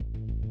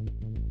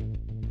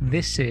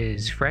This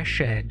is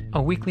Fresh Ed,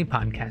 a weekly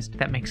podcast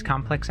that makes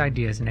complex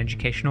ideas in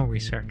educational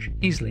research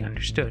easily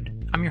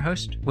understood. I'm your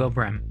host, Will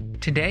Brehm.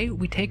 Today,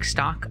 we take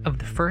stock of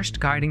the first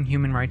guiding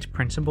human rights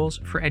principles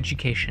for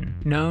education,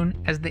 known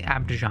as the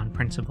Abidjan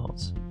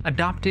Principles.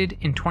 Adopted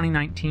in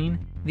 2019,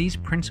 these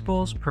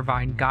principles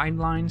provide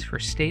guidelines for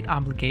state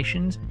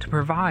obligations to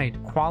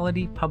provide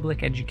quality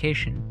public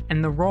education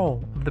and the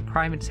role of the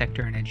private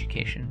sector in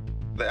education.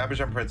 The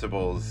Abidjan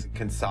Principles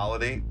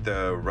consolidate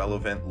the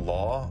relevant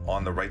law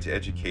on the right to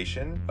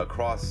education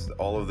across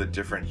all of the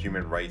different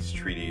human rights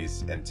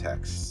treaties and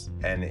texts.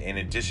 And in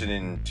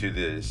addition to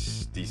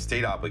these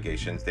state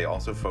obligations, they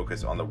also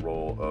focus on the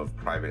role of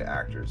private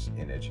actors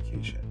in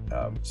education.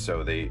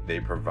 So they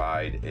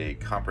provide a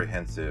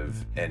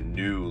comprehensive and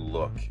new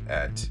look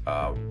at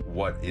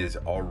what is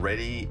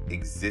already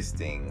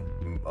existing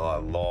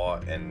law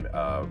and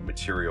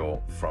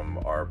material from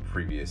our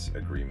previous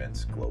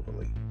agreements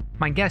globally.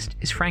 My guest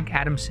is Frank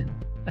Adamson,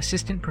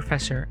 assistant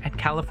professor at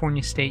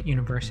California State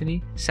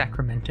University,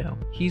 Sacramento.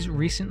 He's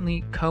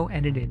recently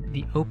co-edited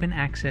the open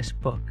access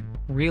book,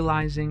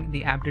 Realizing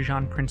the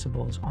Abidjan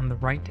Principles on the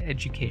Right to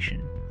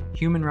Education,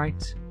 Human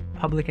Rights,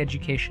 Public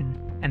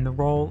Education, and the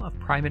Role of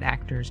Private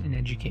Actors in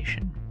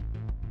Education.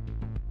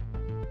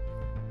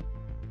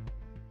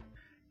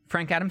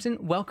 Frank Adamson,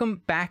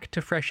 welcome back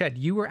to Fresh Ed.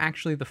 You were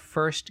actually the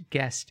first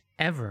guest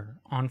ever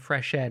on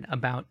Fresh Ed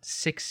about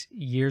 6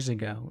 years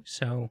ago.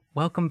 So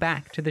welcome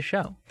back to the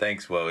show.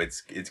 Thanks, Will.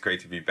 It's great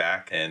to be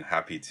back and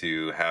happy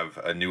to have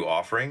a new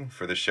offering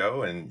for the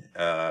show. And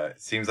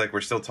it seems like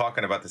we're still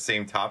talking about the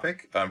same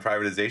topic on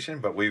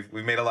privatization, but we've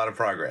made a lot of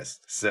progress.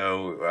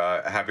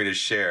 So happy to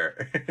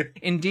share.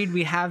 Indeed,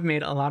 we have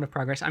made a lot of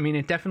progress. I mean,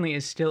 it definitely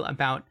is still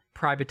about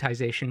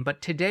privatization, but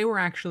today we're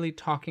actually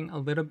talking a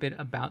little bit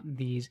about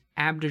these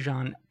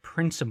Abidjan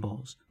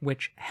principles,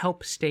 which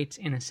help states,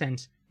 in a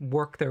sense,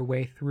 work their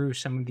way through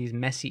some of these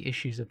messy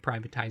issues of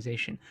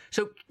privatization.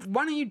 So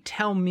why don't you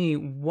tell me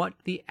what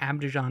the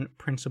Abidjan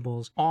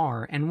principles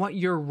are and what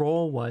your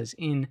role was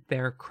in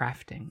their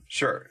crafting?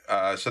 Sure.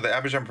 So the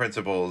Abidjan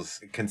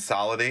principles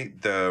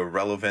consolidate the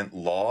relevant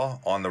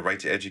law on the right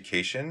to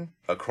education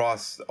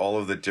across all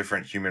of the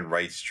different human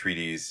rights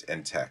treaties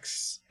and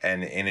texts.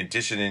 And in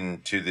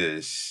addition to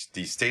these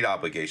state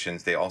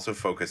obligations, they also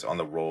focus on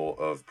the role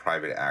of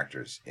private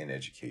actors in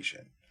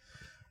education.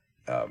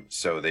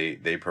 So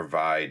they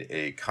provide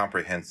a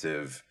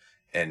comprehensive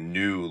and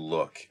new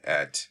look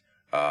at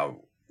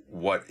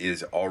what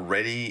is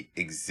already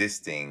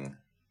existing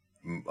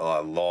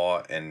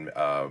law and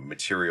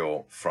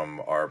material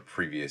from our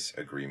previous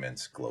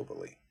agreements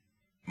globally.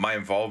 My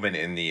involvement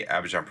in the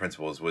Abidjan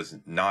Principles was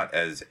not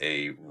as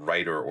a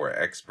writer or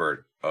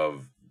expert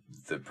of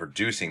the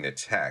producing the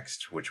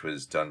text, which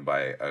was done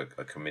by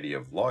a committee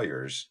of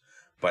lawyers,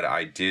 but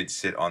I did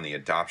sit on the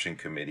adoption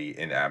committee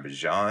in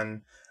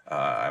Abidjan.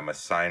 I'm a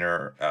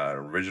signer,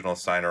 original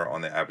signer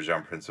on the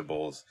Abidjan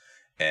Principles,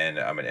 and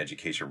I'm an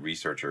education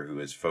researcher who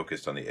is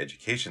focused on the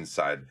education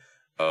side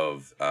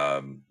of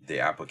the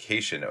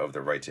application of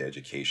the right to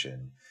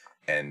education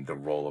and the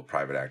role of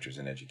private actors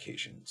in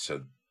education.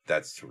 So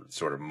that's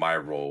sort of my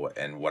role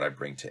and what I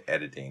bring to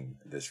editing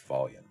this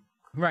volume.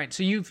 Right.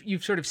 So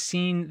you've sort of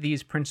seen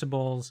these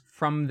principles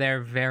from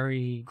their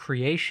very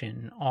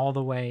creation all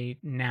the way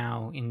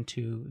now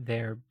into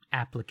their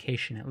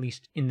application, at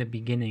least in the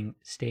beginning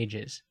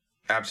stages.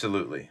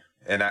 Absolutely.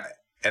 And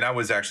I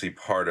was actually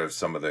part of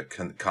some of the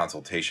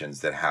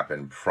consultations that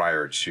happened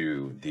prior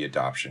to the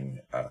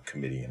adoption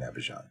committee in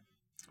Abidjan.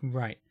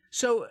 Right.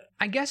 So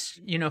I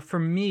guess, for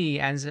me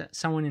as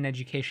someone in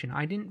education,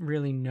 I didn't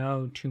really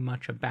know too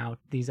much about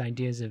these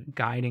ideas of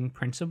guiding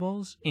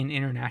principles in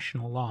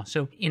international law.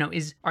 So,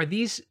 are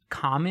these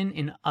common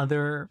in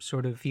other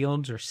sort of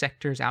fields or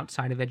sectors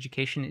outside of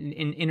education?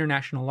 In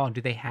international law,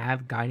 do they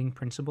have guiding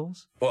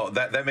principles? Well,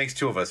 that makes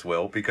two of us,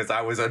 Will, because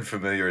I was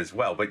unfamiliar as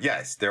well. But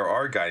yes, there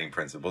are guiding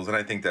principles, and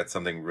I think that's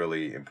something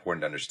really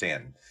important to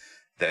understand.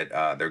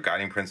 That their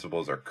guiding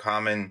principles are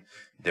common.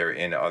 They're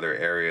in other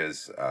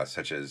areas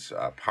such as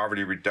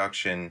poverty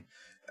reduction.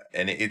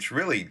 And it's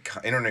really,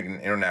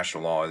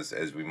 international law is,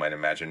 as we might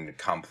imagine,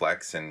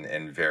 complex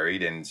and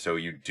varied. And so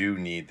you do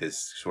need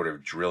this sort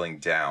of drilling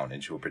down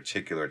into a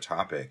particular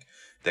topic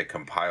that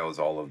compiles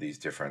all of these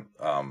different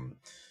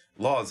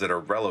laws that are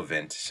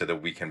relevant so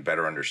that we can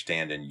better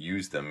understand and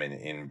use them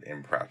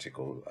in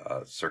practical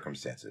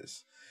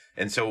circumstances.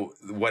 And so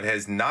what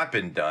has not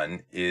been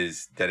done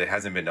is that it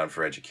hasn't been done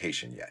for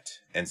education yet.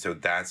 And so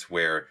that's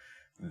where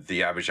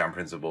the Abidjan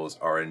Principles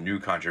are a new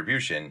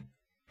contribution,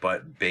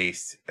 but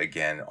based,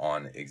 again,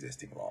 on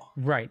existing law.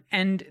 Right.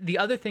 And the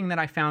other thing that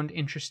I found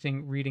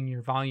interesting reading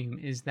your volume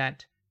is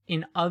that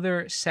in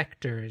other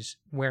sectors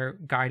where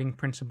guiding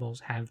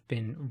principles have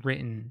been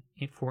written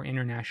for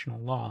international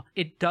law,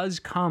 it does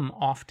come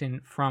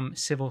often from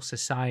civil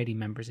society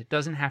members. It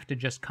doesn't have to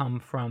just come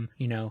from,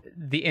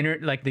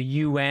 the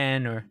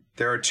UN or...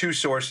 There are two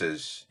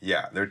sources.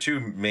 Yeah, there are two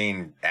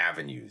main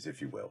avenues,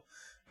 if you will.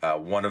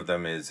 One of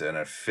them is an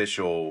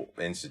official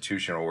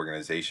institution or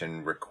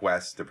organization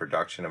requests the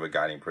production of a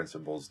guiding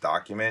principles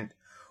document,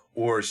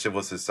 or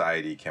civil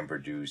society can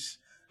produce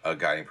a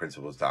guiding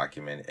principles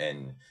document,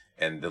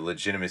 and the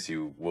legitimacy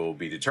will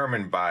be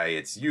determined by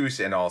its use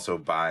and also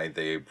by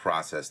the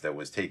process that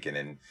was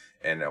taken.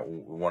 And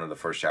one of the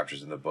first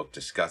chapters in the book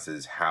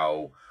discusses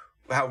how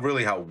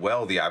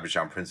well the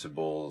Abidjan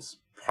Principles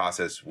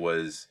process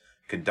was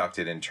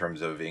conducted in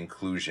terms of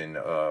inclusion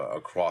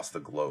across the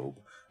globe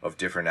of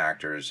different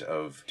actors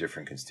of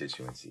different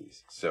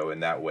constituencies. So in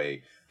that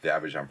way, the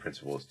Abidjan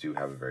Principles do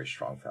have a very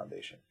strong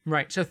foundation.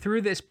 Right. So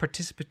through this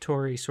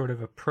participatory sort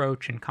of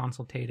approach and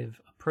consultative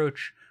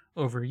approach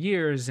over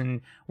years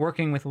and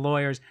working with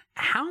lawyers,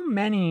 how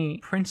many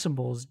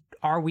principles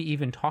are we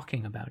even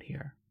talking about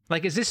here?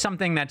 Like, is this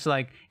something that's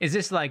like,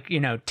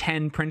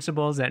 10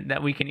 principles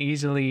that we can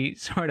easily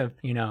sort of,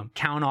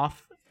 count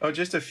off? Oh,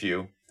 just a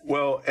few.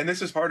 Well, and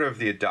this is part of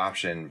the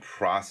adoption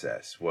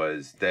process,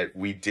 was that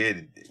we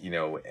did,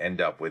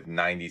 end up with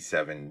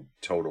 97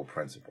 total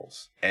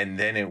principles. And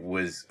then it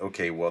was,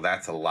 okay, well,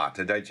 that's a lot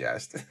to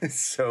digest.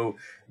 So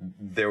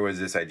there was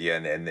this idea,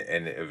 and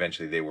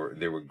eventually they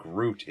were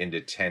grouped into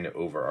 10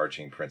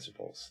 overarching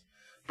principles.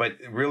 But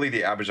really,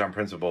 the Abidjan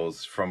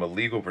Principles, from a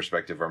legal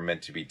perspective, are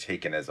meant to be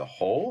taken as a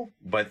whole.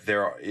 But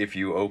if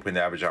you open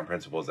the Abidjan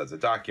Principles as a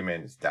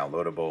document, it's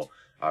downloadable,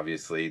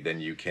 obviously, then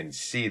you can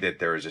see that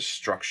there is a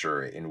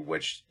structure in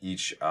which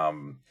each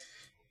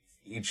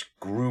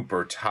group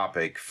or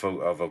topic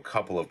of a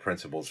couple of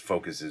principles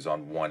focuses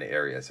on one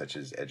area, such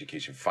as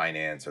education,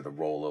 finance, or the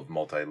role of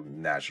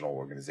multinational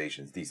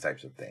organizations, these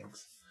types of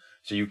things.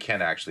 So you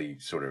can actually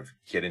sort of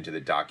get into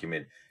the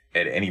document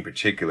at any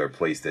particular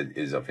place that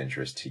is of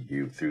interest to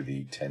you through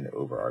the 10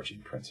 overarching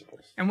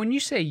principles. And when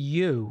you say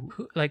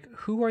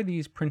who are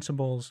these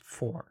principles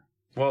for?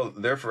 Well,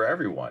 they're for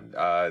everyone.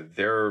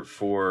 They're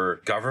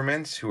for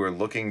governments who are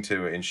looking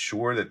to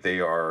ensure that they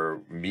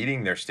are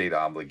meeting their state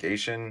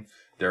obligation.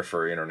 They're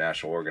for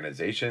international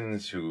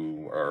organizations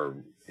who are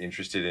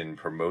interested in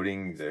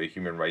promoting the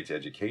human right to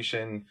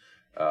education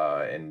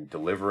and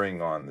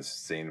delivering on the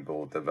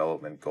Sustainable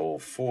Development Goal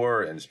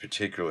 4, and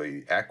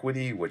particularly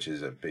equity, which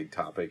is a big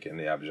topic in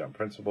the Abidjan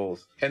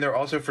Principles. And they're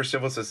also for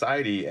civil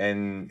society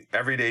and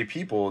everyday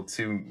people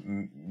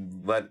to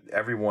let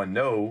everyone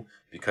know,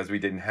 because we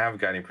didn't have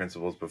guiding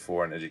principles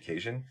before in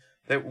education,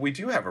 that we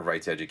do have a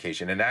right to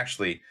education. And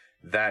actually,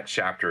 that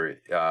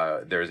chapter,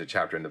 there's a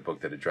chapter in the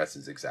book that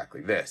addresses exactly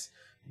this,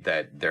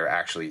 that there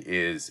actually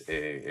is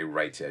a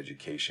right to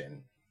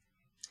education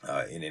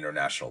in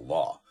international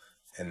law.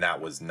 And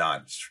that was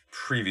not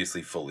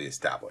previously fully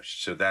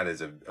established. So that is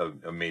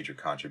a major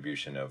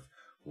contribution of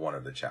one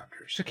of the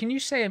chapters. So can you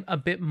say a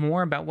bit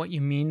more about what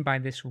you mean by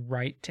this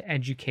right to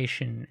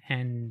education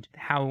and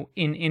how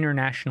in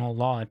international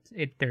law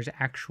there's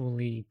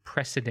actually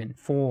precedent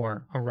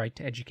for a right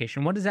to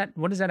education? What does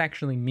that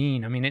actually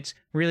mean? I mean, it's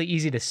really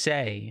easy to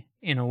say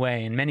in a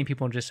way, and many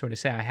people just sort of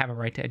say, I have a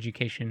right to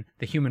education,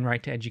 the human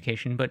right to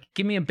education, but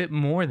give me a bit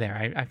more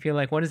there. I feel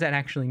like, what does that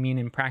actually mean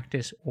in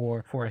practice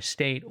or for a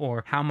state,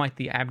 or how might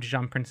the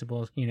Abidjan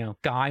Principles,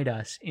 guide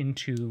us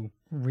into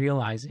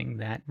realizing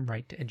that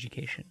right to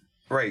education?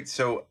 Right.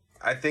 So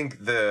I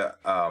think the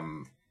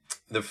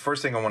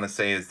first thing I want to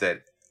say is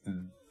that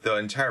the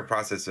entire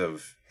process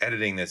of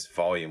editing this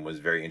volume was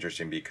very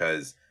interesting,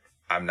 because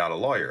I'm not a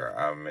lawyer.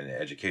 I'm an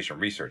education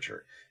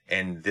researcher.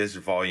 And this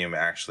volume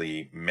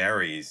actually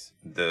marries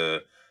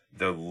the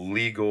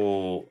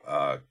legal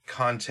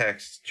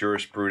context,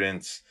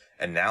 jurisprudence,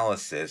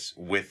 analysis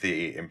with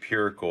the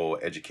empirical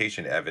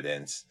education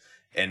evidence,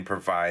 and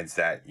provides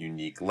that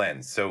unique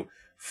lens. So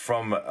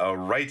from a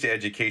right to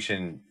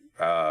education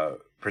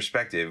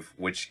perspective,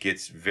 which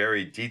gets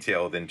very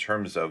detailed in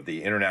terms of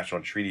the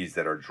international treaties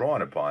that are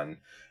drawn upon,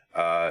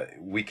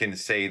 we can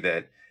say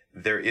that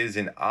there is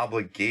an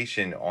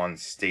obligation on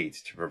states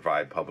to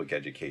provide public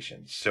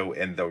education. So,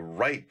 and the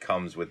right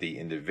comes with the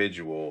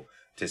individual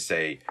to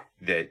say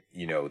that,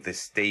 the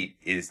state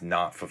is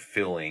not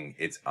fulfilling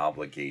its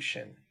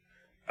obligation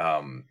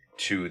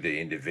to the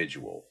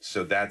individual.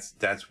 So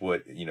that's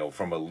what,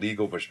 from a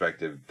legal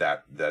perspective,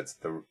 that's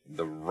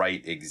the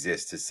right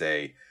exists to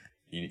say,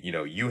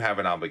 you have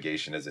an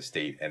obligation as a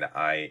state, and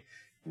I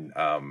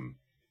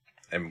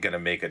am going to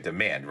make a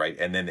demand, right?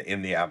 And then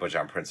in the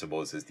Abidjan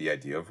Principles is the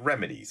idea of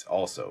remedies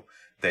also,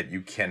 that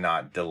you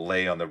cannot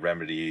delay on the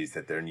remedies,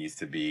 that there needs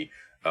to be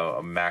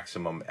a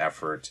maximum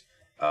effort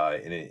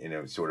in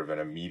a sort of an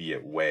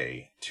immediate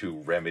way to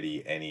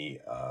remedy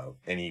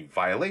any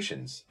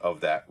violations of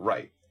that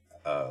right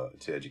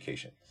to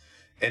education.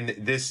 And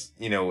this,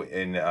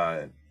 in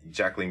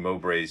Jacqueline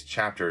Mowbray's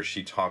chapter,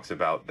 she talks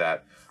about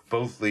that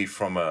both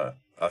from a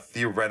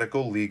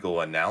theoretical legal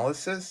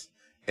analysis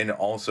and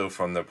also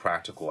from the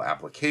practical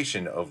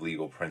application of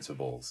legal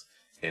principles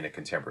in a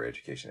contemporary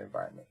education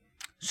environment.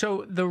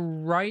 So the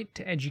right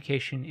to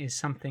education is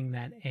something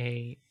that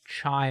a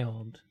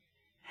child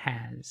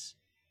has,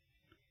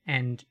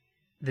 and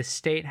the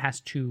state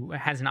has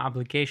an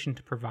obligation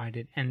to provide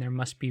it, and there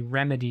must be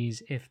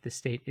remedies if the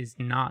state is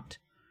not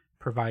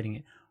providing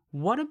it.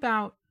 What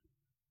about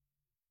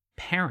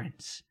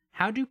parents?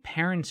 How do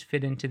parents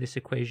fit into this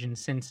equation,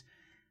 since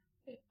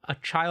a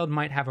child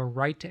might have a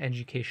right to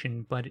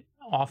education, but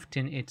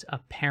often it's a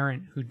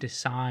parent who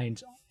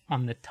decides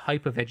on the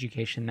type of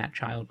education that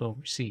child will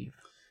receive.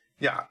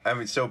 Yeah, I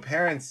mean, so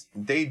parents,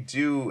 they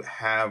do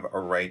have a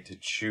right to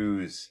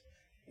choose,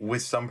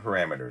 with some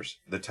parameters,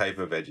 the type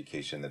of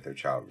education that their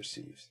child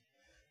receives.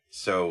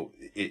 So,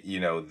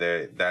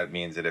 that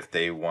means that if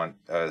they want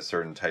a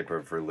certain type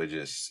of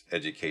religious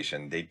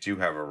education, they do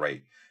have a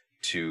right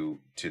to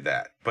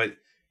that. But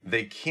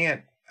they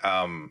can't,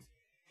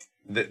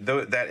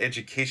 that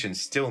education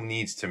still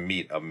needs to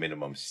meet a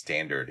minimum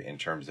standard in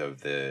terms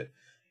of the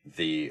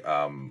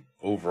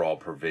overall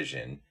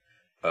provision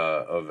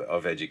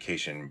of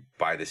education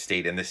by the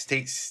state, and the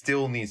state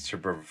still needs to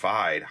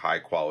provide high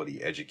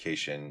quality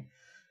education,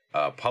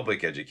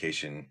 public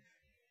education,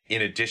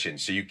 in addition.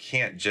 So you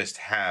can't just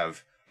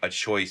have a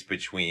choice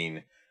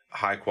between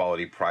high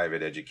quality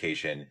private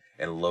education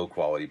and low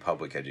quality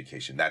public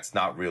education. That's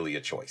not really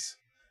a choice,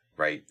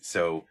 right?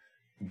 So,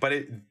 but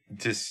it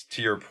just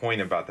to your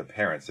point about the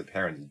parents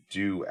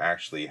do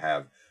actually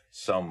have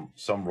some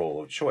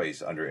role of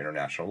choice under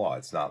international law.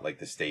 It's not like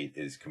the state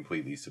is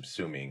completely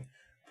subsuming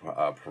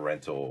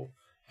parental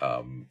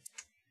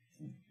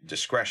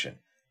discretion.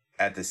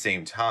 At the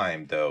same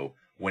time, though,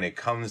 when it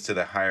comes to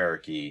the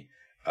hierarchy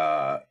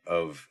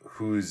of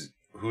whose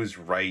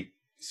right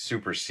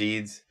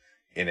supersedes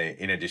in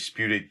a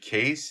disputed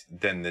case,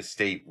 then the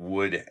state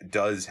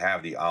does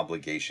have the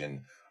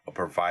obligation of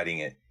providing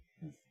it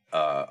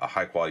a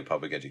high quality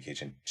public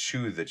education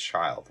to the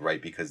child,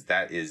 right? Because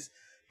that is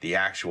the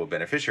actual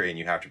beneficiary, and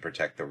you have to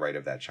protect the right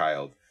of that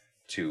child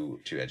to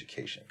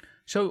education.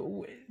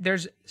 So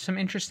there's some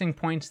interesting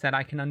points that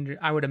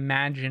I would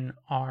imagine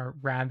are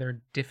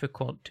rather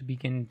difficult to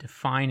begin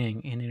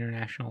defining in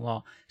international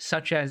law,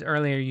 such as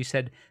earlier you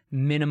said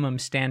minimum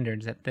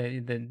standards, that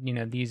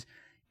these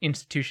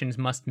institutions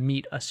must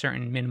meet a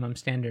certain minimum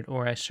standard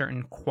or a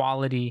certain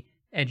quality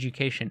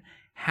education.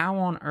 How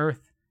on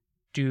earth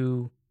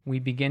do we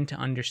begin to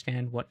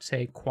understand what,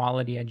 say,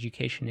 quality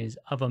education is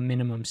of a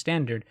minimum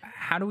standard?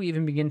 How do we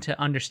even begin to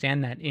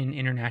understand that in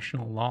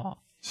international law?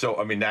 So,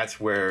 I mean, that's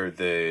where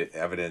the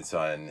evidence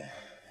on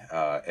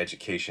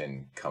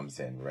education comes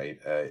in,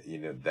 right?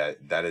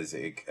 That is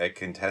a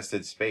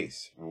contested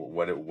space.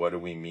 What do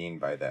we mean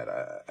by that?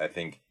 I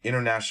think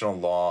international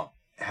law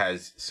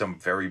has some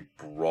very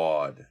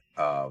broad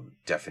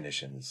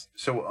definitions.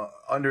 So,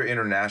 under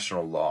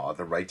international law,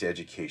 the right to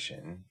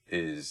education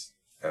is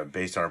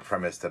based on a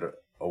premise that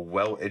a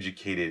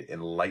well-educated,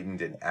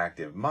 enlightened, and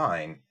active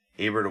mind,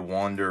 able to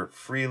wander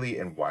freely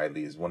and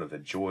widely, is one of the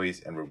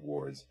joys and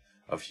rewards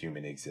of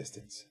human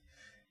existence.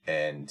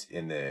 And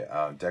in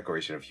the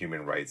Declaration of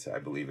Human Rights, I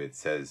believe it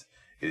says,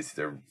 is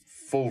the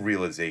full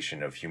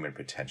realization of human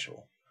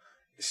potential.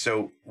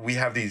 So we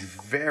have these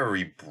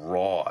very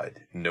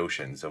broad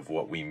notions of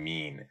what we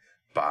mean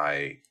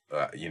by,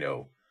 what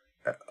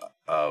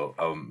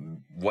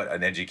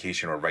an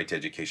education or right to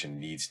education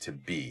needs to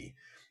be.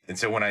 And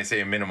so when I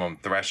say a minimum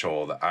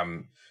threshold,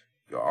 I'm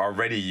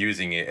already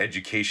using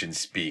education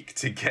speak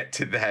to get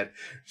to that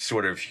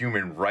sort of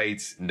human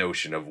rights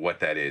notion of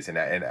what that is. And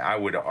I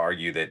would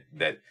argue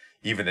that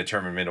even the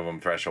term minimum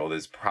threshold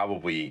is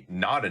probably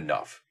not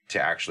enough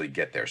to actually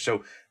get there.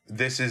 So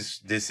this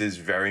is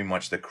very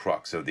much the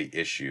crux of the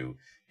issue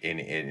in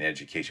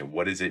education.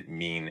 What does it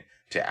mean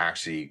to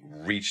actually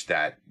reach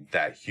that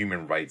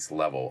human rights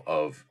level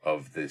of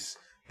this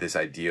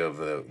idea of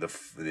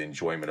the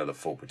enjoyment of the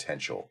full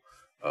potential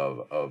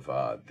of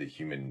a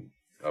human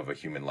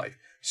life?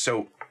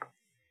 So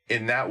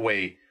in that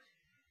way,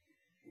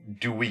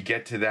 do we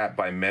get to that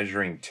by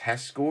measuring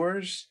test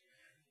scores?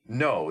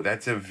 No,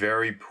 that's a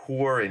very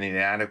poor and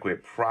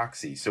inadequate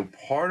proxy. So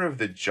part of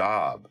the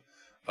job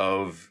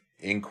of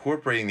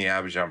incorporating the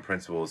Abidjan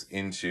principles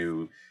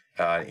into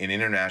an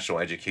international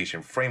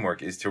education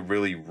framework is to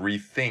really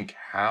rethink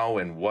how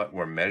and what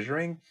we're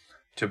measuring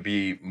to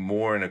be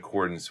more in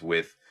accordance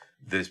with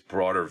this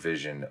broader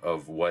vision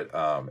of what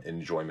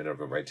enjoyment of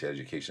a right to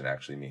education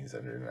actually means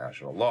under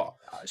international law.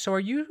 So are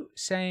you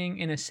saying,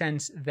 in a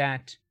sense,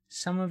 that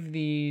some of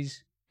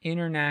these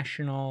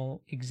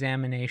international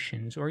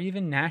examinations or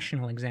even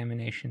national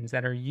examinations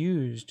that are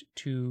used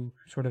to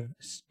sort of,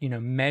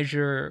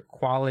 measure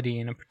quality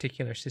in a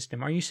particular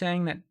system, are you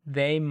saying that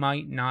they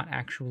might not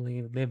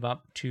actually live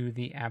up to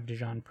the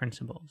Abidjan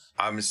principles?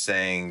 I'm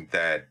saying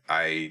that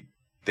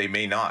they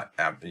may not.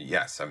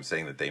 Yes, I'm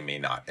saying that they may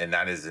not. And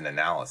that is an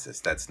analysis.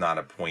 That's not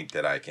a point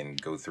that I can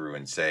go through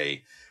and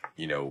say,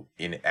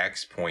 in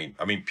X point.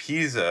 I mean,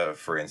 PISA,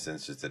 for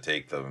instance, just to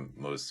take the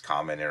most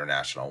common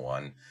international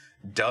one,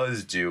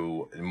 does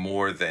do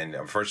more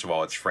than, first of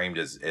all, it's framed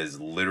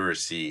as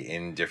literacy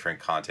in different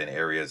content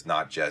areas,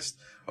 not just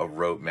a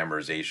rote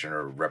memorization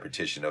or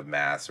repetition of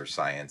math or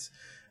science.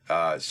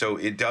 So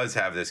it does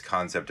have this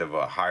concept of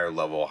a higher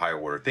level, higher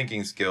order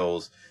thinking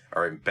skills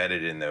are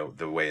embedded in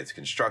the way it's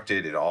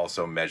constructed. It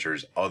also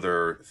measures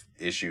other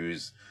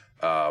issues,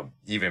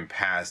 even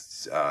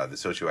past the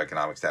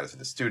socioeconomic status of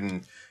the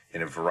student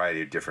in a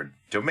variety of different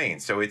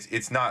domains. So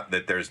it's not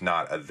that there's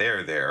not a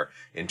there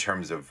in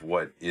terms of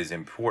what is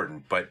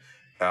important, but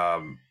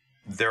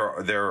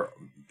there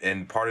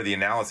and part of the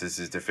analysis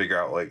is to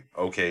figure out, like,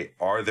 okay,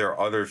 are there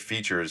other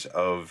features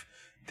of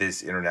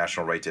this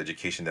international right to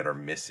education that are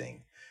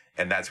missing?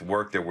 And that's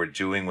work that we're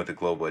doing with the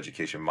Global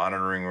Education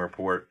Monitoring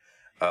Report.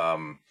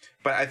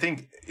 But I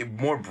think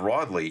more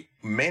broadly,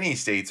 many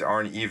states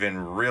aren't even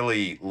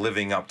really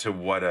living up to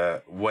what,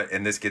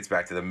 and this gets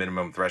back to the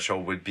minimum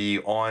threshold, would be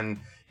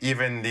on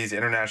even these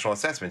international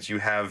assessments. You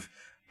have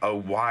a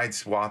wide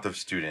swath of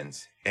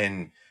students,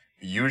 and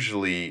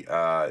usually,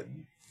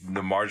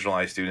 the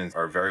marginalized students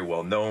are very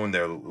well known.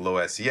 They're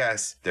low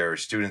SES. They're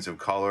students of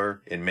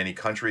color in many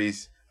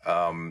countries.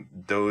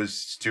 Those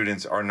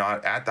students are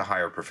not at the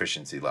higher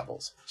proficiency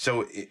levels.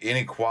 So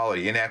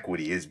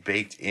inequity is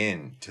baked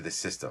into the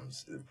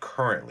systems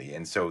currently.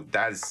 And so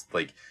that's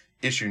like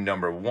issue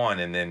number one.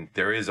 And then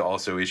there is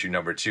also issue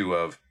number two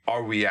of,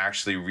 are we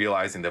actually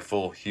realizing the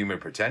full human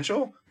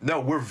potential?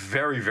 No, we're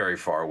very, very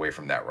far away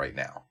from that right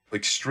now.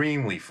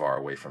 Extremely far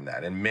away from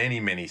that. And many,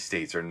 many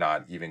states are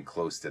not even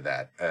close to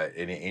that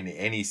in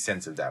any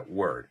sense of that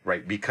word,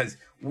 right? Because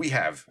we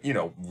have,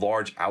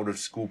 large out of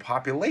school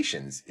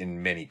populations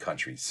in many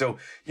countries. So,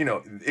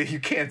 you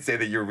can't say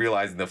that you're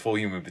realizing the full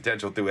human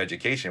potential through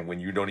education when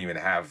you don't even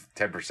have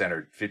 10%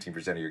 or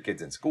 15% of your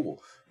kids in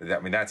school.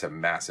 That's a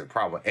massive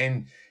problem.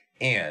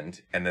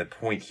 And the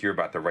point here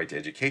about the right to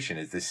education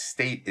is the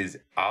state is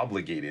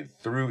obligated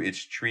through its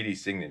treaty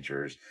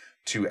signatures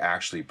to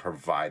actually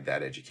provide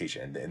that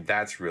education. And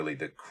that's really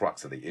the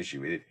crux of the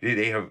issue.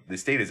 The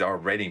state has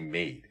already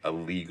made a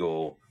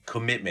legal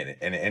commitment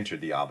and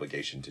entered the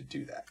obligation to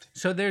do that.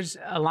 So there's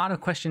a lot of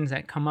questions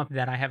that come up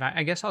that I have.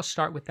 I guess I'll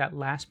start with that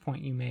last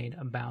point you made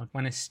about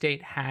when a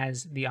state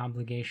has the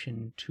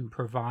obligation to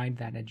provide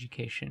that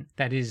education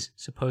that is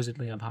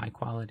supposedly of high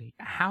quality.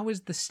 How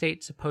is the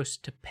state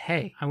supposed to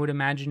pay? I would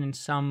imagine in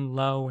some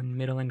low and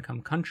middle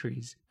income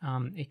countries,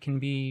 it can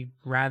be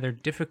rather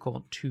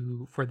difficult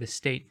for the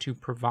state to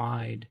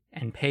provide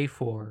and pay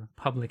for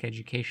public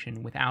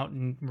education without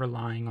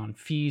relying on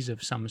fees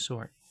of some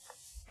sort.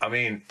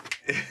 You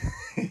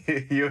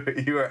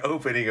are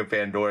opening a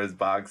Pandora's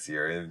box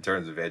here in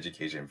terms of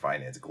education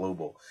finance,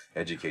 global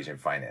education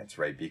finance,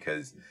 right?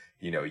 Because,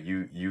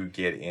 you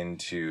get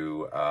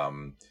into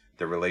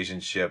the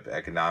relationship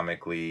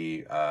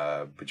economically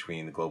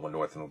between the global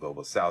north and the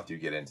global south. You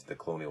get into the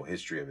colonial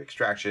history of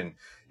extraction.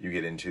 You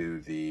get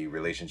into the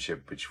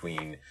relationship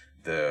between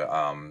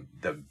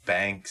the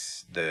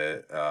banks,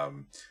 the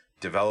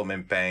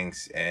development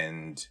banks,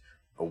 and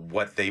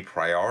what they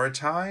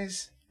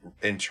prioritize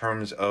in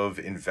terms of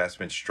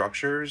investment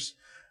structures.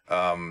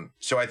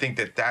 So I think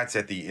that's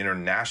at the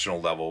international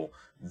level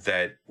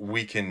that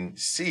we can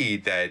see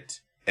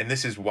that, and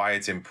this is why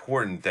it's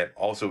important that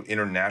also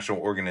international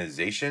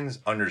organizations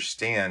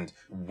understand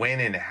when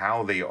and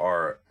how they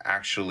are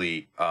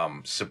actually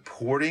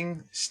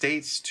supporting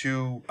states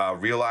to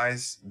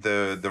realize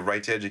the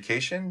right to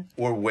education,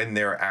 or when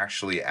they're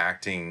actually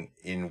acting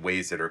in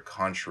ways that are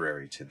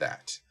contrary to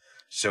that.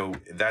 So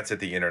that's at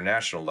the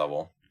international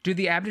level. Do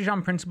the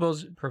Abidjan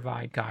Principles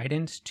provide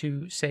guidance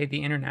to, say,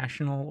 the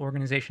international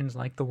organizations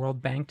like the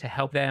World Bank to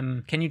help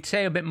them? Can you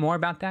say a bit more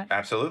about that?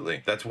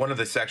 Absolutely. That's one of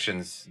the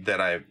sections that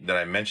I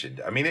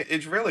mentioned.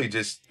 It's really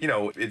just,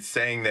 it's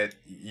saying that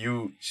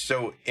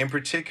so in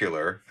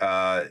particular,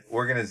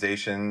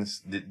 organizations,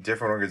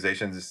 different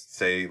organizations,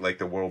 say like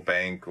the World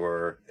Bank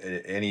or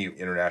any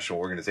international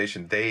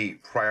organization, they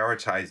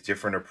prioritize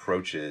different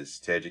approaches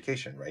to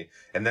education, right?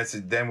 And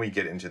then we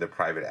get into the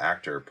private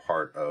actor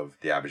part of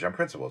the Abidjan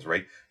Principles,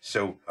 right?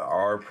 So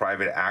are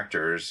private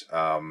actors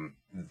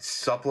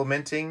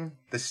supplementing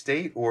the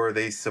state, or are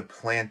they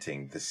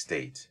supplanting the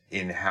state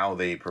in how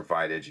they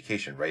provide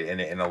education, right?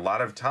 And a lot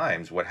of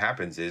times what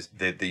happens is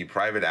that the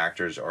private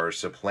actors are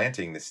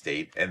supplanting the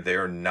state, and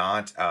they're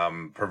not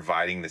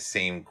providing the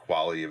same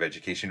quality of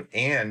education,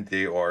 and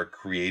they are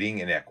creating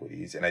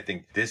inequities. And I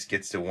think this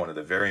gets to one of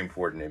the very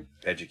important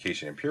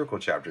education empirical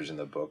chapters in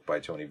the book by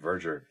Tony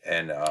Verger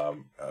and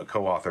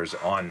co-authors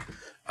on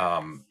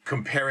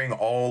comparing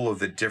all of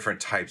the different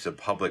types of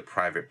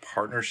public-private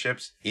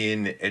partnerships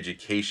in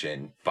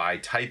education by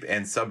type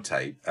and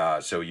subtype.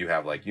 So you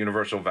have like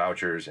universal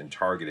vouchers and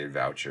targeted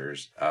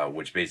vouchers,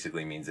 which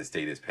basically means the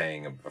state is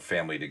paying a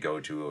family to go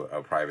to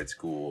a private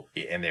school,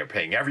 and they're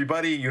paying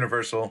everybody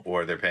universal,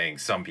 or they're paying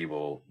some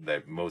people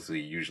that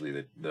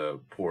usually the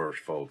poor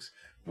folks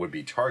would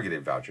be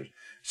targeted vouchers.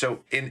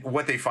 So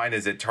what they find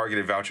is that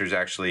targeted vouchers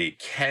actually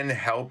can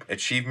help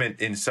achievement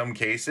in some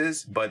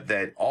cases, but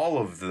that all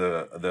of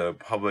the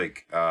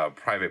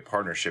public-private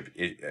partnership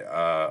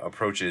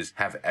approaches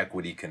have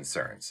equity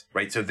concerns,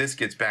 right? So this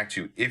gets back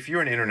to, if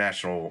you're an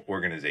international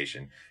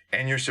organization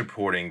and you're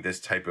supporting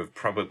this type of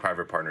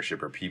public-private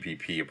partnership or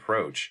PPP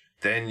approach,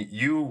 then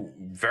you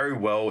very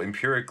well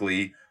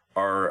empirically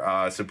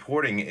are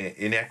supporting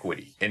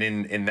inequity. And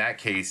in that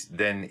case,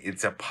 then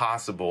it's a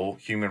possible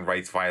human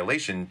rights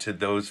violation to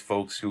those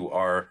folks who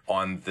are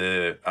on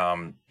the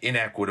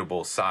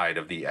inequitable side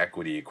of the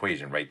equity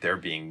equation, right? They're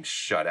being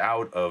shut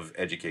out of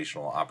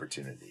educational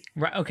opportunity.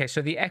 Right. Okay.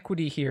 So the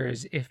equity here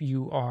is if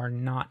you are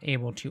not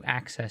able to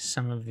access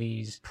some of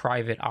these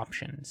private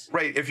options.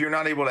 Right. If you're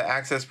not able to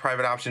access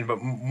private options,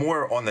 but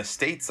more on the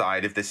state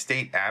side, if the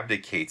state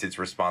abdicates its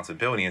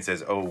responsibility and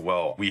says, oh,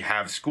 well, we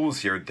have schools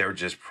here, they're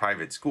just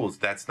private schools,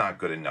 that's not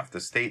good enough. The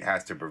state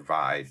has to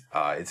provide,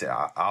 it's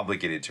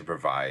obligated to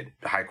provide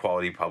high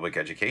quality public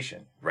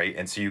education, right?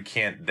 And so you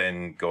can't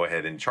then go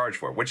ahead and charge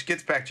for it, which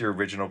gets back to your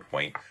original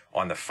point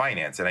on the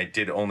finance. And I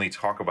did only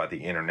talk about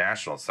the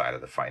international side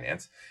of the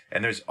finance.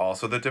 And there's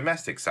also the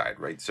domestic side,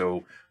 right?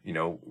 So, you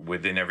know,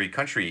 within every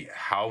country,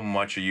 how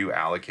much are you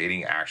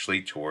allocating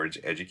actually towards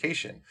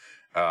education?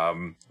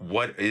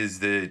 What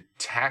is the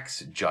tax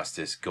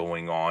justice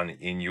going on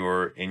in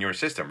your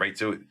system, right?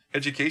 So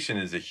education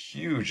is a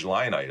huge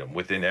line item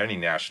within any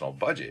national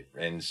budget.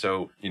 And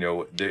so, you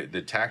know,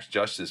 the tax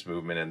justice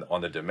movement and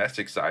on the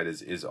domestic side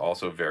is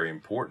also very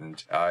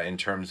important in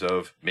terms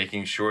of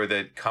making sure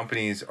that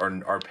companies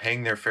are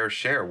paying their fair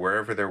share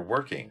wherever they're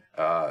working.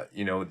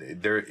 You know,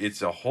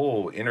 it's a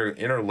whole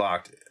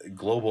interlocked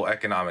global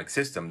economic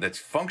system that's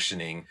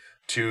functioning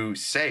to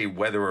say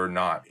whether or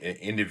not an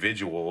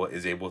individual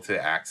is able to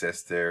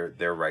access their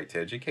right to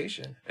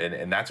education.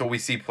 And that's what we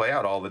see play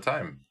out all the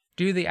time.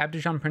 Do the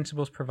Abidjan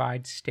Principles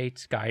provide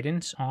states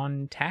guidance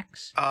on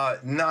tax?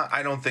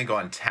 I don't think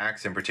on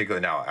tax in particular.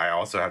 Now, I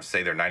also have to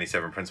say there are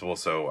 97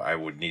 principles, so I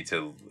would need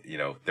to, you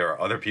know, there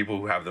are other people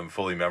who have them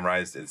fully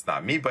memorized. It's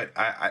not me, but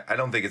I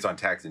don't think it's on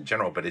tax in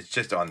general, but it's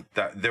just on,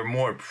 they're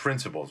more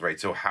principles, right?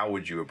 So how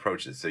would you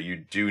approach this? So you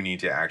do need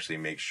to actually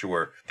make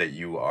sure that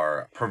you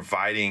are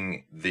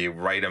providing the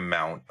right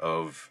amount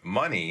of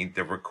money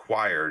that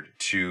required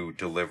to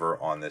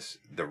deliver on this,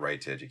 the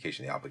right to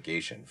education, the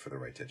obligation for the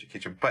right to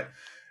education.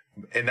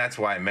 And that's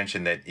why I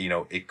mentioned that, you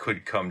know, it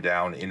could come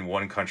down in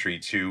one country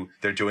to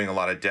they're doing a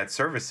lot of debt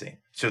servicing.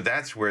 So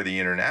that's where the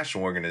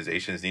international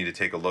organizations need to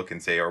take a look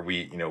and say, are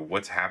we, you know,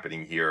 what's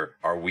happening here?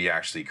 Are we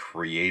actually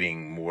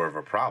creating more of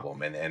a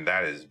problem? And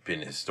that has been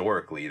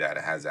historically, that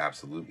has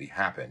absolutely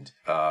happened.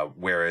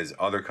 Whereas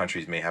other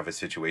countries may have a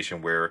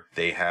situation where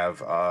they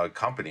have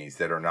companies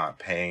that are not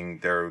paying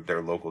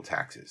their local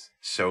taxes.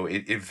 So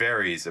it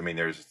varies. I mean,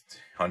 there's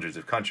hundreds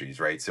of countries,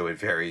 right? So it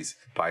varies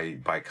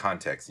by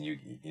context. And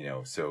you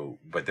know, so,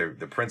 but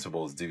the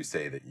principles do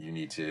say that you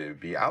need to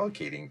be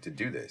allocating to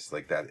do this.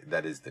 Like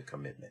that is the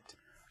commitment.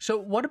 So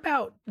what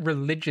about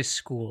religious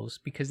schools?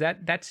 Because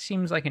that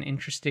seems like an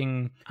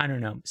interesting, I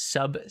don't know,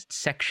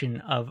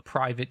 subsection of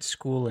private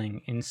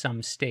schooling in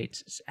some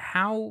states.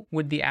 How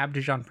would the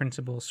Abidjan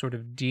Principles sort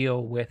of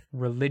deal with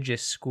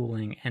religious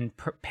schooling and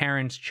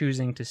parents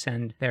choosing to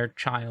send their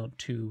child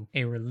to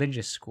a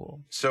religious school?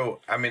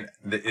 So, I mean,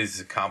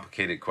 it's a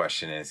complicated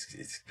question. And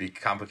it's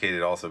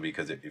complicated also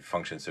because it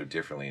functions so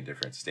differently in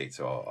different states.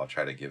 So I'll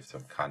try to give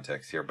some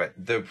context here. But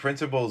the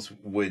principles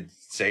would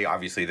say,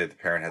 obviously, that the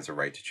parent has a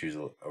right to choose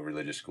a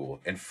religious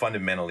school. And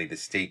fundamentally, the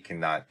state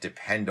cannot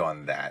depend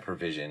on that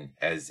provision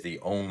as the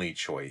only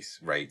choice,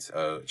 right?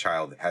 A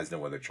child has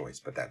no other choice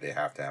but that they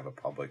have to have a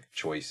public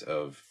choice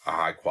of a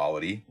high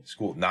quality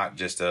school, not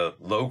just a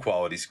low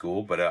quality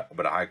school, but a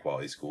high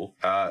quality school.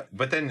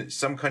 But then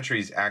some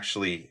countries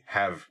actually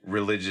have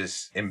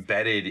religious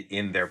embedded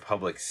in their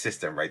public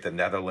system, right? The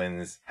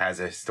Netherlands has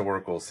a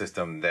historical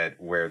system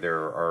where there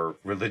are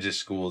religious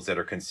schools that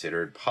are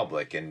considered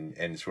public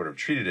and sort of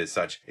treated as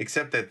such,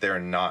 except that they're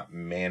not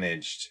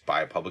managed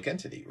by a public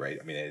entity, right?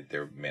 I mean,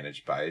 they're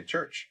managed by a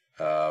church.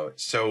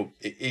 So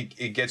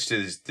it gets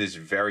to this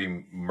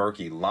very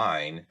murky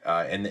line.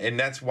 And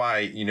that's why,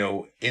 you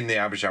know, in the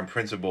Abidjan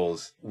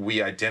Principles, we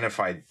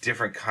identify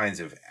different kinds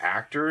of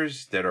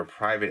actors that are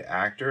private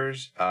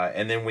actors.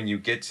 And then when you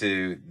get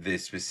to the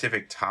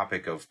specific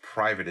topic of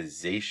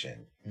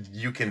privatization,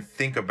 you can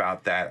think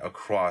about that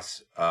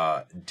across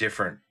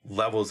different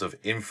levels of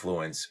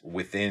influence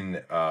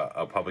within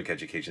a public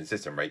education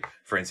system, right?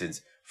 For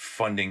instance,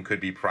 funding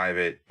could be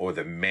private, or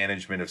the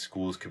management of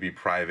schools could be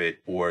private,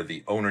 or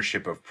the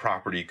ownership of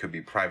property could be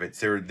private.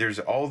 There's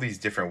all these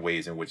different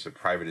ways in which the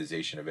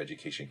privatization of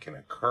education can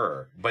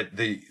occur. But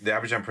the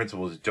Abidjan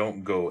Principles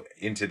don't go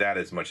into that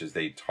as much as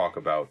they talk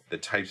about the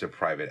types of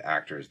private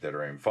actors that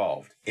are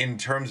involved. In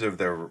terms of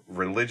the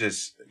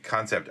religious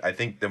concept, I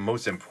think the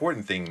most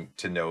important thing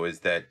to know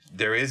is that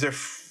there is a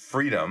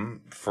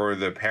freedom for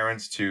the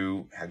parents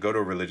to go to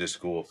a religious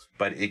school,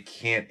 but it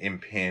can't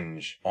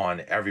impinge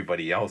on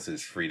everybody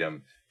else's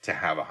freedom to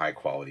have a high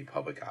quality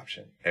public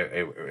option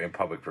and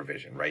public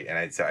provision, right? And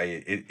I'd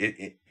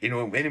say you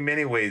know, in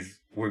many ways,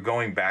 we're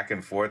going back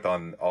and forth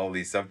on all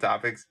these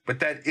subtopics, but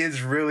that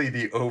is really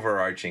the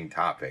overarching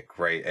topic,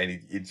 right? And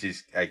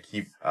I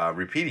keep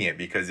repeating it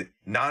because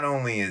not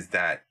only is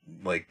that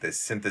like the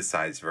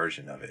synthesized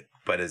version of it,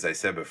 but as I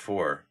said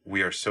before,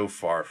 we are so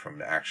far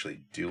from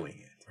actually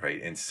doing it,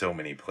 right? In so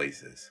many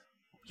places.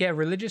 Yeah,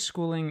 religious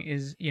schooling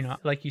is,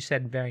 like you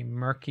said, very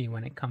murky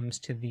when it comes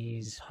to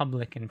these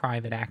public and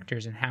private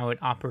actors and how it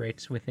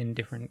operates within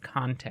different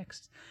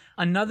contexts.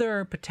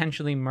 Another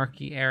potentially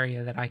murky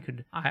area that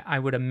I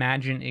would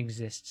imagine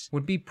exists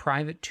would be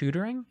private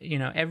tutoring.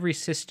 Every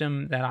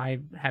system that I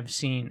have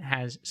seen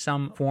has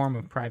some form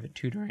of private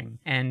tutoring,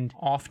 and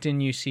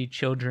often you see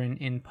children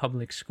in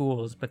public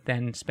schools, but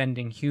then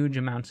spending huge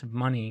amounts of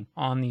money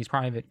on these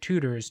private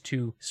tutors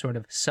to sort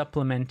of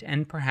supplement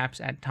and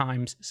perhaps at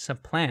times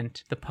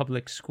supplant the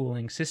public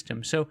schooling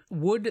system. So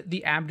would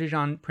the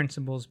Abdujan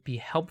principles be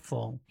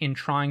helpful in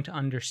trying to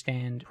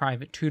understand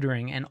private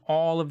tutoring and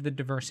all of the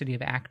diversity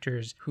of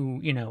actors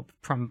who,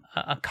 from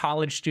a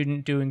college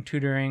student doing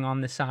tutoring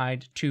on the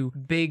side to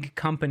big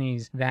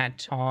companies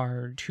that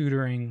are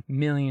tutoring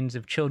millions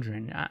of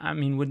children? I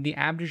mean, would the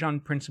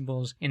Abdujan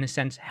principles, in a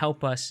sense,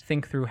 help us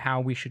think through how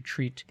we should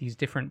treat these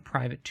different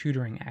private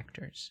tutoring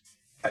actors?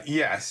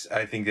 Yes,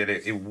 I think that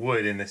it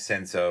would, in the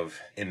sense of,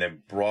 in a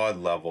broad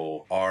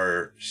level,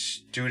 are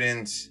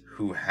students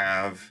who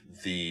have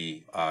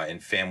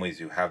and families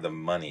who have the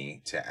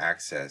money to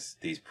access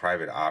these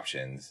private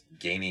options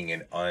gaining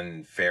an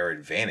unfair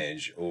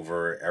advantage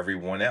over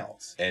everyone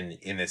else, and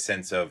in the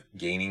sense of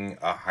gaining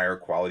a higher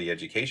quality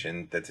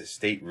education that the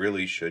state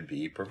really should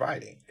be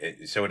providing.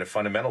 So at a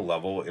fundamental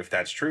level, if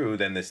that's true,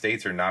 then the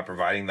states are not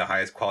providing the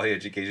highest quality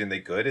education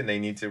they could, and they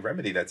need to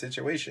remedy that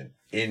situation.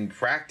 In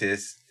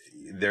practice,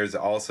 there's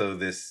also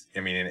this,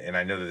 and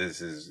I know that this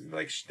is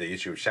like the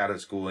issue of shadow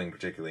schooling,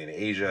 particularly in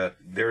Asia.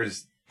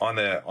 There's on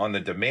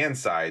the demand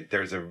side,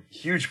 there's a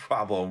huge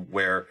problem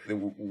where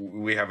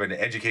we have an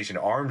education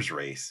arms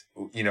race.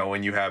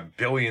 When you have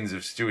billions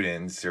of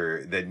students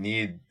that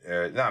need,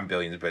 not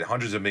billions, but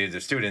hundreds of millions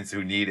of students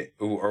who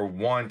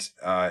want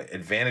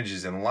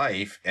advantages in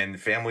life,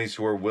 and families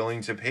who are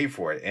willing to pay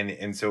for it.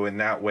 And so in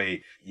that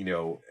way,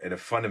 at a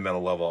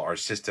fundamental level, our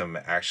system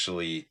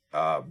actually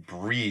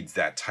breeds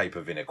that type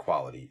of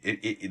inequality.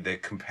 The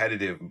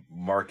competitive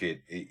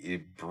market,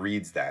 it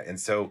breeds that. And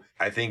so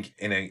I think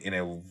in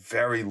a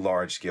very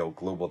large scale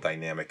global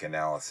dynamic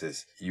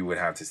analysis, you would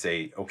have to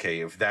say,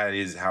 okay, if that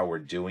is how we're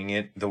doing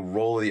it, the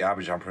role of the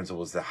Abidjan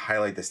principle is to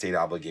highlight the state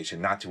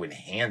obligation, not to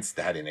enhance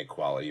that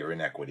inequality or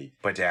inequity,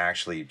 but to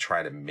actually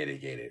try to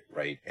mitigate it,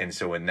 right? And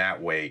so in that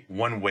way,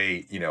 one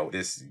way,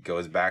 this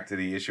goes back to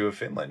the issue of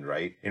Finland,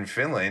 right? In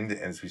Finland,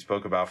 as we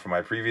spoke about from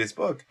my previous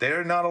book,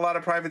 there are not a lot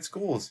of private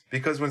schools,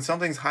 because when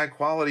something's high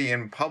quality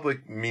and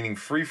public, meaning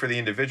free for the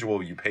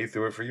individual, you pay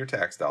through it for your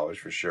tax dollars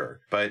for sure.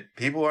 But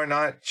people are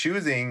not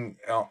choosing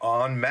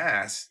en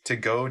masse to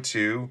go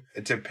to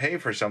pay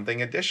for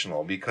something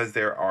additional, because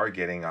they are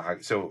getting a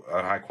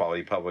high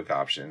quality public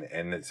option.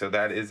 And so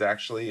that is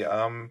actually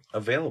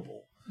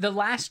available. The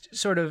last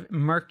sort of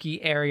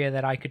murky area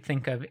that I could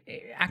think of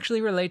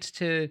actually relates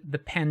to the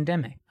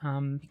pandemic.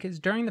 Because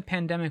during the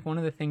pandemic, one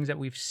of the things that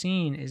we've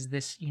seen is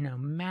this,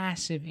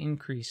 massive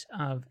increase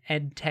of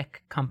ed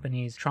tech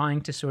companies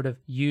trying to sort of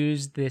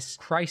use this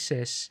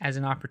crisis as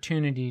an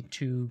opportunity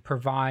to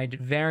provide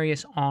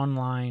various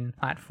online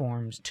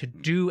platforms to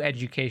do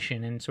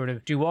education and sort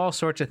of do all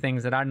sorts of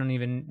things that I don't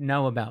even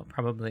know about,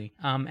 probably.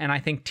 And I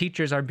think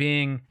teachers are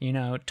being,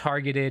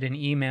 targeted and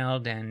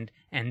emailed,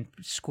 and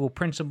school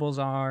principals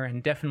are,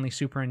 and definitely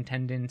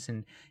superintendents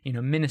and,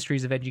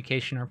 ministries of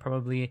education are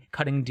probably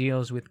cutting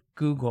deals with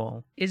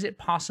Google. Is it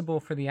possible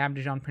for the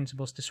Abdujan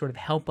principles to sort of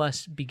help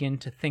us begin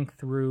to think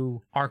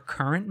through our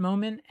current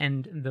moment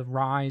and the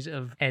rise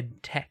of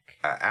ed tech?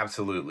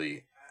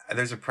 Absolutely.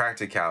 There's a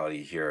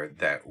practicality here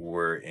that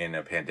we're in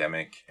a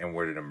pandemic and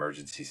we're in an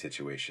emergency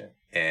situation.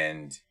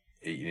 And,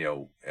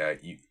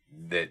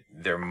 that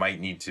there might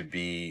need to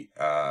be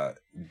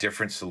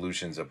different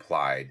solutions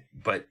applied.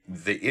 But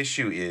the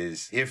issue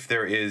is, if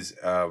there is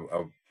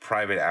a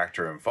private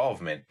actor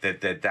involvement,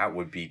 that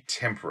would be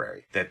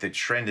temporary, that the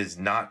trend is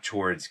not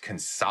towards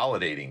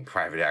consolidating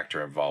private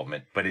actor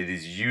involvement, but it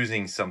is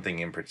using something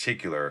in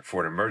particular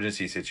for an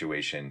emergency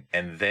situation,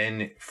 and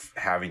then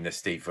having the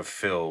state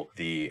fulfill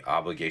the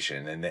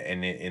obligation. And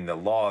in the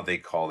law, they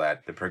call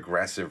that the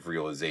progressive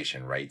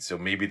realization, right? So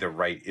maybe the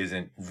right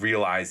isn't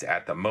realized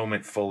at the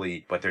moment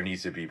fully, but there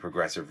needs to be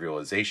progressive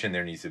realization.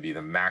 There needs to be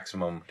the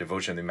maximum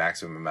devotion, the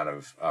maximum amount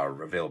of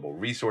available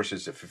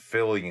resources to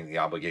fulfilling the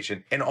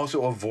obligation, and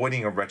also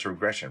avoiding a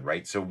retrogression,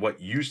 right? So what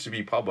used to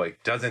be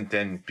public doesn't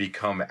then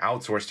become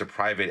outsourced to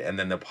private, and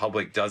then the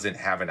public doesn't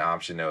have an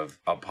option of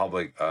a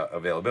public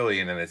availability,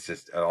 and then it's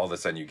just all of a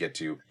sudden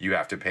you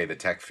have to pay the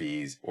tech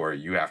fees, or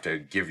you have to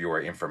give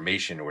your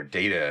information or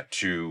data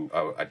to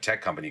a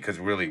tech company. Because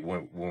really,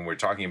 when we're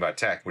talking about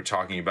tech, we're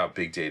talking about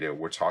big data,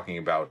 we're talking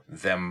about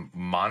them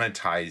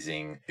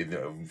monetizing in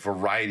a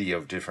variety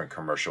of different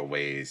commercial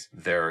ways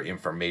their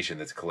information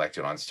that's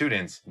collected on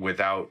students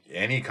without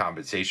any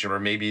compensation or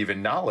maybe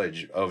even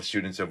knowledge of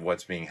students of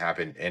what's being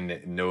happened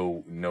and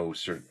no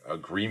sort of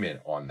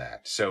agreement on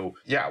that. So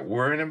yeah,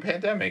 we're in a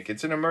pandemic.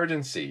 It's an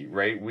emergency,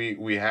 right?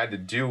 We had to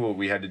do what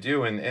we had to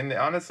do. And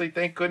honestly,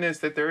 thank goodness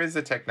that there is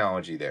a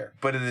technology there.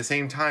 But at the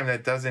same time,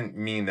 that doesn't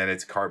mean that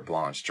it's carte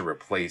blanche to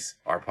replace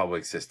our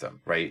public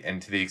system, right?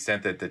 And to the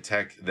extent that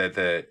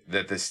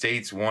the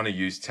states want to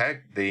use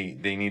tech, they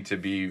need to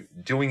be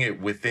doing it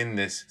within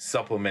this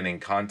supplementing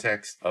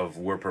context of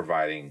we're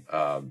providing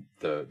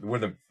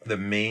we're the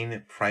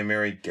main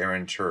primary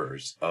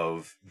guarantors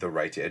of the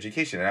right to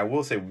education. And I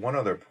will say one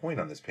other point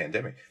on this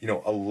pandemic.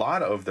 A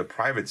lot of the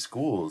private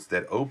schools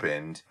that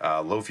opened,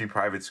 low-fee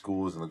private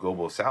schools in the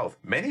global South,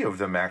 many of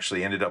them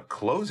actually ended up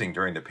closing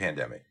during the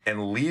pandemic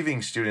and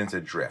leaving students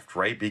adrift,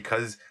 right?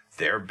 Because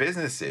they're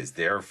businesses.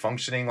 They're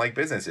functioning like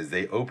businesses.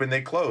 They open,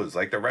 they close,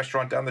 like the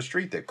restaurant down the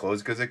street that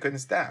closed because they couldn't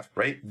staff,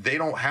 right? They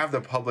don't have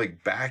the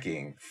public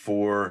backing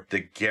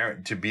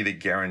to be the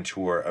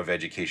guarantor of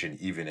education,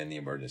 even in the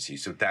emergency.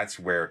 So that's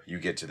where you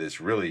get to this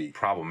really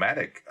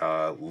problematic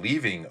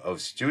leaving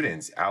of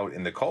students out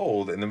in the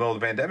cold in the middle of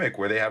the pandemic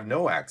where they have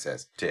no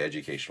access to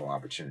educational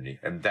opportunity.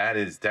 And that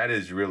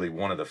is really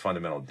one of the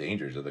fundamental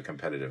dangers of the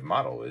competitive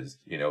model is,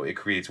 it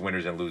creates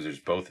winners and losers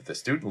both at the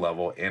student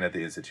level and at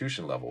the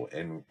institution level.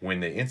 And when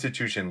the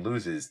institution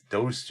loses,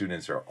 those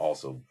students are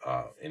also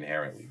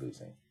inherently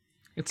losing.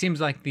 It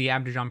seems like the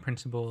Abidjan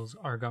principles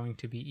are going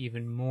to be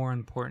even more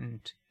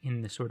important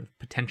in the sort of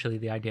potentially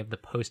the idea of the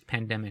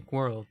post-pandemic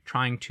world,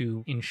 trying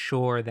to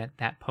ensure that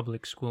that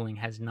public schooling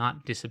has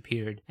not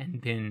disappeared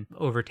and been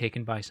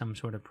overtaken by some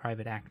sort of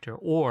private actor,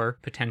 or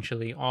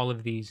potentially all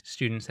of these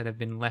students that have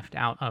been left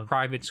out of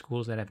private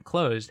schools that have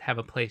closed have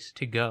a place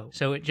to go.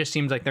 So it just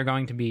seems like they're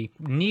going to be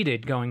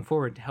needed going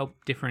forward to help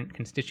different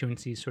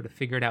constituencies sort of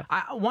figure it out.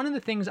 One of the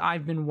things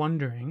I've been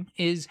wondering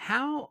is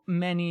how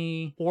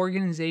many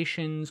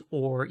organizations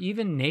or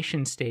even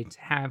nation states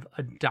have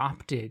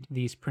adopted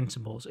these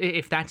principles,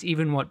 if that's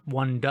even what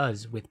one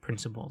does with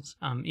principles.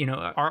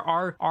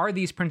 Are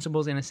these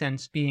principles in a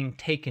sense being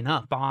taken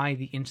up by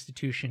the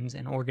institutions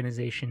and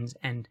organizations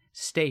and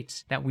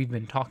states that we've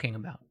been talking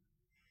about?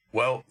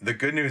 Well, the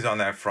good news on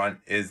that front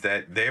is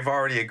that they've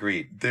already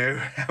agreed.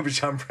 The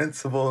Abidjan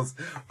principles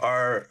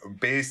are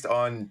based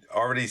on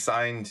already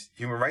signed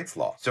human rights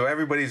law. So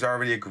everybody's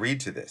already agreed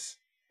to this,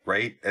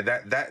 right? And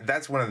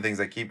that's one of the things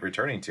I keep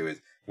returning to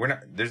is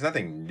there's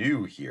nothing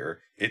new here.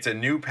 It's a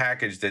new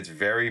package that's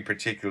very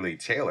particularly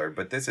tailored,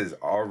 but this is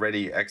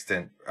already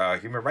extant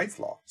human rights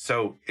law.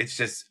 So it's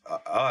just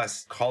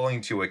us calling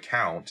to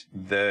account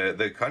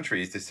the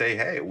countries to say,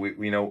 hey,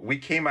 we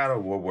came out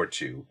of World War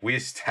II. We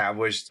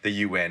established the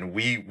UN.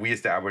 We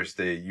established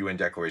the UN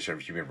Declaration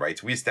of Human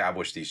Rights. We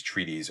established these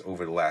treaties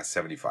over the last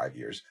 75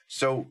 years.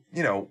 So,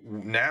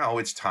 now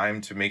it's time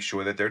to make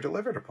sure that they're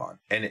delivered upon.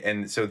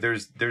 And so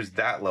there's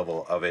that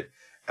level of it.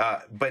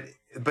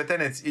 But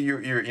then it's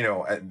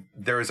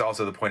there is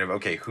also the point of,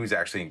 okay, who's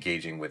actually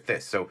engaging with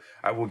this? So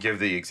I will give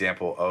the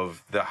example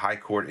of the High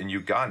Court in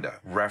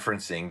Uganda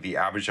referencing the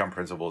Abidjan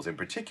principles in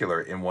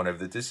particular in one of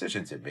the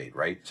decisions it made,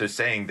 right? So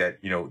saying that,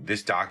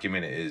 this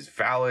document is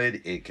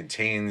valid, it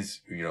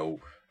contains,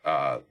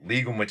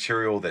 legal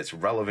material that's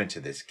relevant to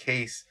this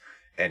case.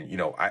 And,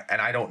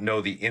 I don't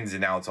know the ins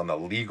and outs on the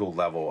legal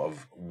level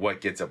of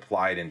what gets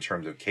applied in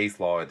terms of case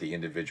law at the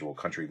individual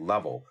country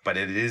level, but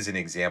it is an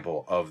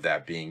example of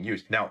that being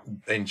used. Now,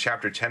 in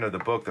chapter 10 of the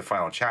book, the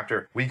final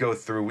chapter, we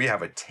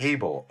have a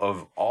table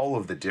of all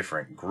of the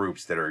different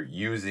groups that are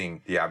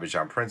using the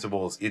Abidjan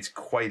principles. It's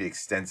quite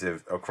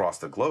extensive across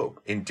the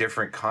globe in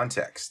different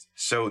contexts.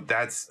 So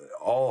that's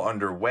all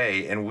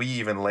underway. And we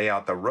even lay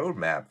out the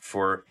roadmap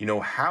for,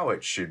 how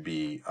it should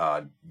be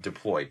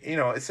deployed.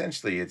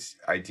 Essentially it's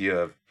idea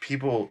of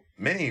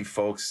many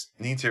folks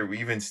need to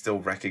even still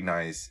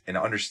recognize and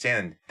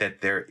understand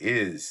that there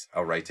is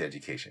a right to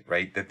education,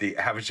 right? That the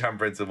Abidjan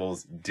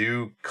principles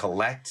do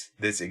collect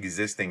this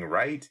existing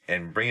right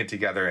and bring it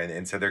together.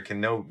 And so there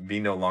can be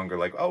no longer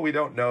like, oh, we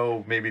don't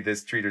know. Maybe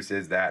this treaty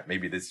says that.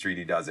 Maybe this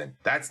treaty doesn't.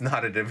 That's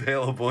not an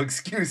available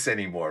excuse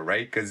anymore,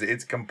 right? Because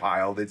it's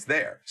compiled, it's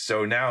there.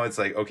 So now it's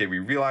like, okay, we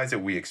realize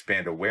it, we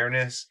expand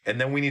awareness,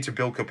 and then we need to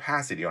build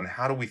capacity on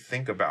how do we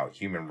think about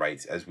human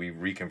rights as we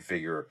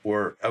reconfigure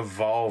or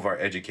evolve our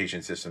education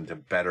system to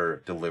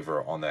better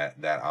deliver on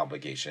that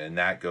obligation. And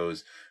that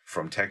goes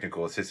from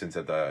technical assistance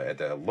at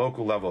the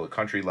local level, the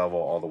country level,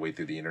 all the way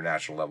through the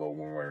international level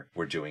when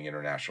we're doing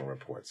international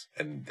reports.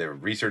 And the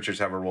researchers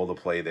have a role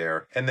to play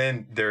there. And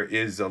then there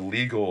is a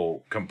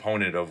legal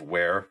component of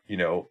where,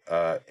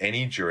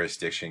 any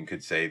jurisdiction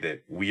could say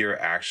that we are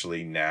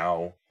actually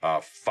now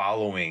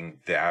following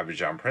the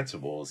Abidjan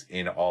principles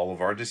in all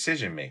of our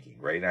decision making,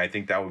 right? And I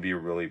think that would be a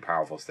really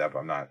powerful step.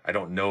 I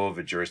don't know of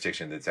a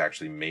jurisdiction that's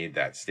actually made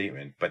that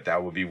statement, but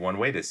that would be one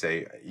way to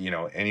say,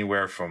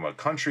 anywhere from a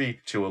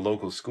country to a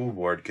local school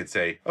board could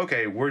say,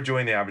 okay, we're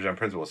doing the Abidjan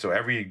principles. So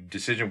every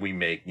decision we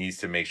make needs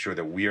to make sure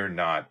that we are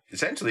not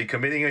essentially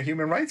committing a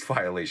human rights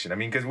violation. I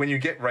mean, because when you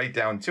get right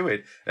down to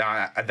it,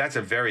 that's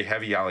a very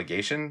heavy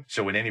allegation.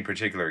 So in any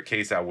particular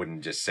case, I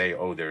wouldn't just say,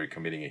 oh, they're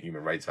committing a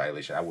human rights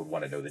violation. I would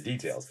want to know the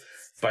details.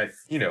 But,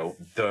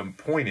 the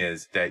point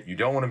is that you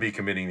don't want to be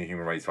committing the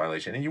human rights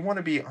violation, and you want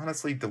to be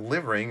honestly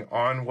delivering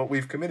on what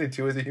we've committed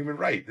to as a human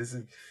right. This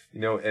is,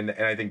 and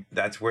I think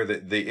that's where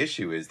the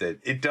issue is, that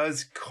it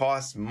does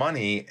cost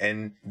money,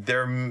 and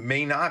there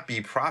may not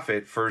be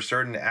profit for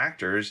certain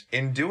actors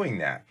in doing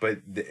that. But,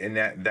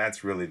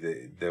 that's really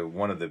the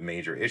one of the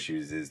major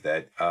issues, is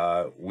that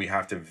we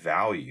have to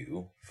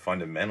value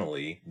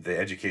fundamentally the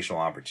educational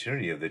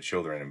opportunity of the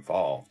children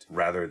involved,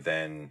 rather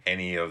than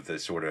any of the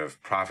sort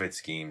of profit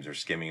schemes or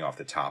skimming off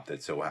the top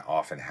that so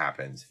often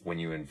happens when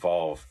you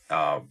involve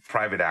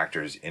private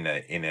actors in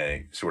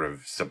a sort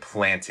of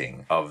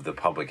supplanting of the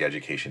public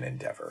education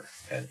endeavor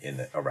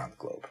around the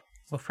globe.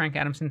 Well, Frank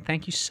Adamson,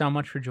 thank you so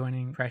much for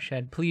joining Fresh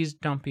Ed. Please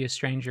don't be a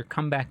stranger.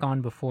 Come back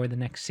on before the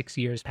next 6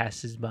 years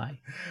passes by.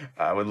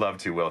 I would love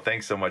to, Will.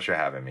 Thanks so much for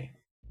having me.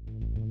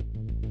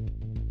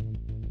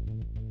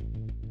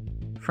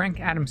 Frank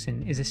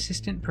Adamson is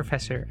assistant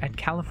professor at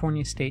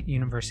California State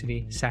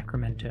University,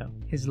 Sacramento.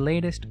 His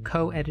latest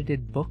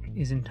co-edited book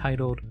is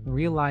entitled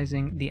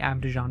Realizing the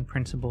Abidjan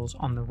Principles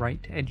on the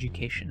Right to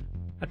Education.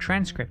 A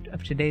transcript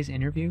of today's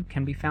interview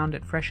can be found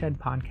at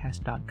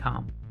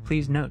freshedpodcast.com.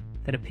 Please note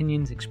that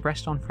opinions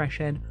expressed on Fresh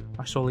Ed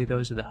are solely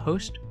those of the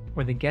host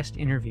or the guest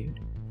interviewed,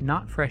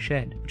 not Fresh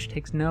Ed, which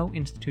takes no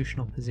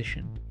institutional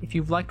position. If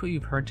you've liked what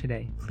you've heard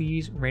today,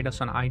 please rate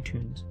us on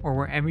iTunes or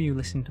wherever you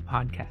listen to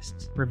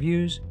podcasts.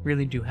 Reviews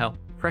really do help.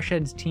 Fresh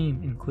Ed's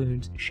team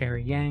includes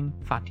Sherry Yang,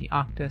 Fatih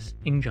Akhtas,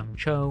 Ingjung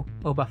Cho,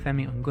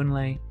 Obafemi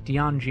Ongunle,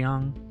 Dion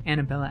Jiang,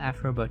 Annabella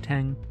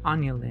Afro-Boteng,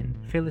 Anya Lin,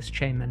 Phyllis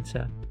Che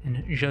Mensa,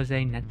 and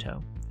Jose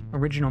Neto.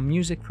 Original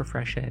music for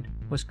Fresh Ed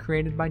was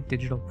created by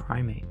Digital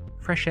Primate.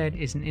 Fresh Ed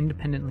is an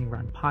independently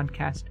run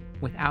podcast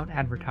without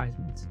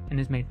advertisements and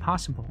is made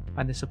possible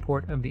by the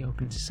support of the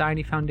Open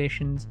Society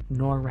Foundations,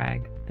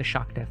 NORAG, the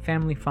Shockdev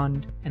Family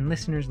Fund, and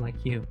listeners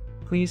like you.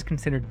 Please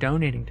consider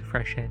donating to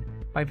Fresh Ed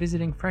by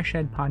visiting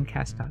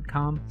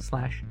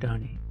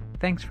freshedpodcast.com/donate.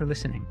 Thanks for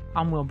listening.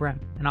 I'm Will Brem,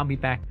 and I'll be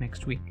back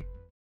next week.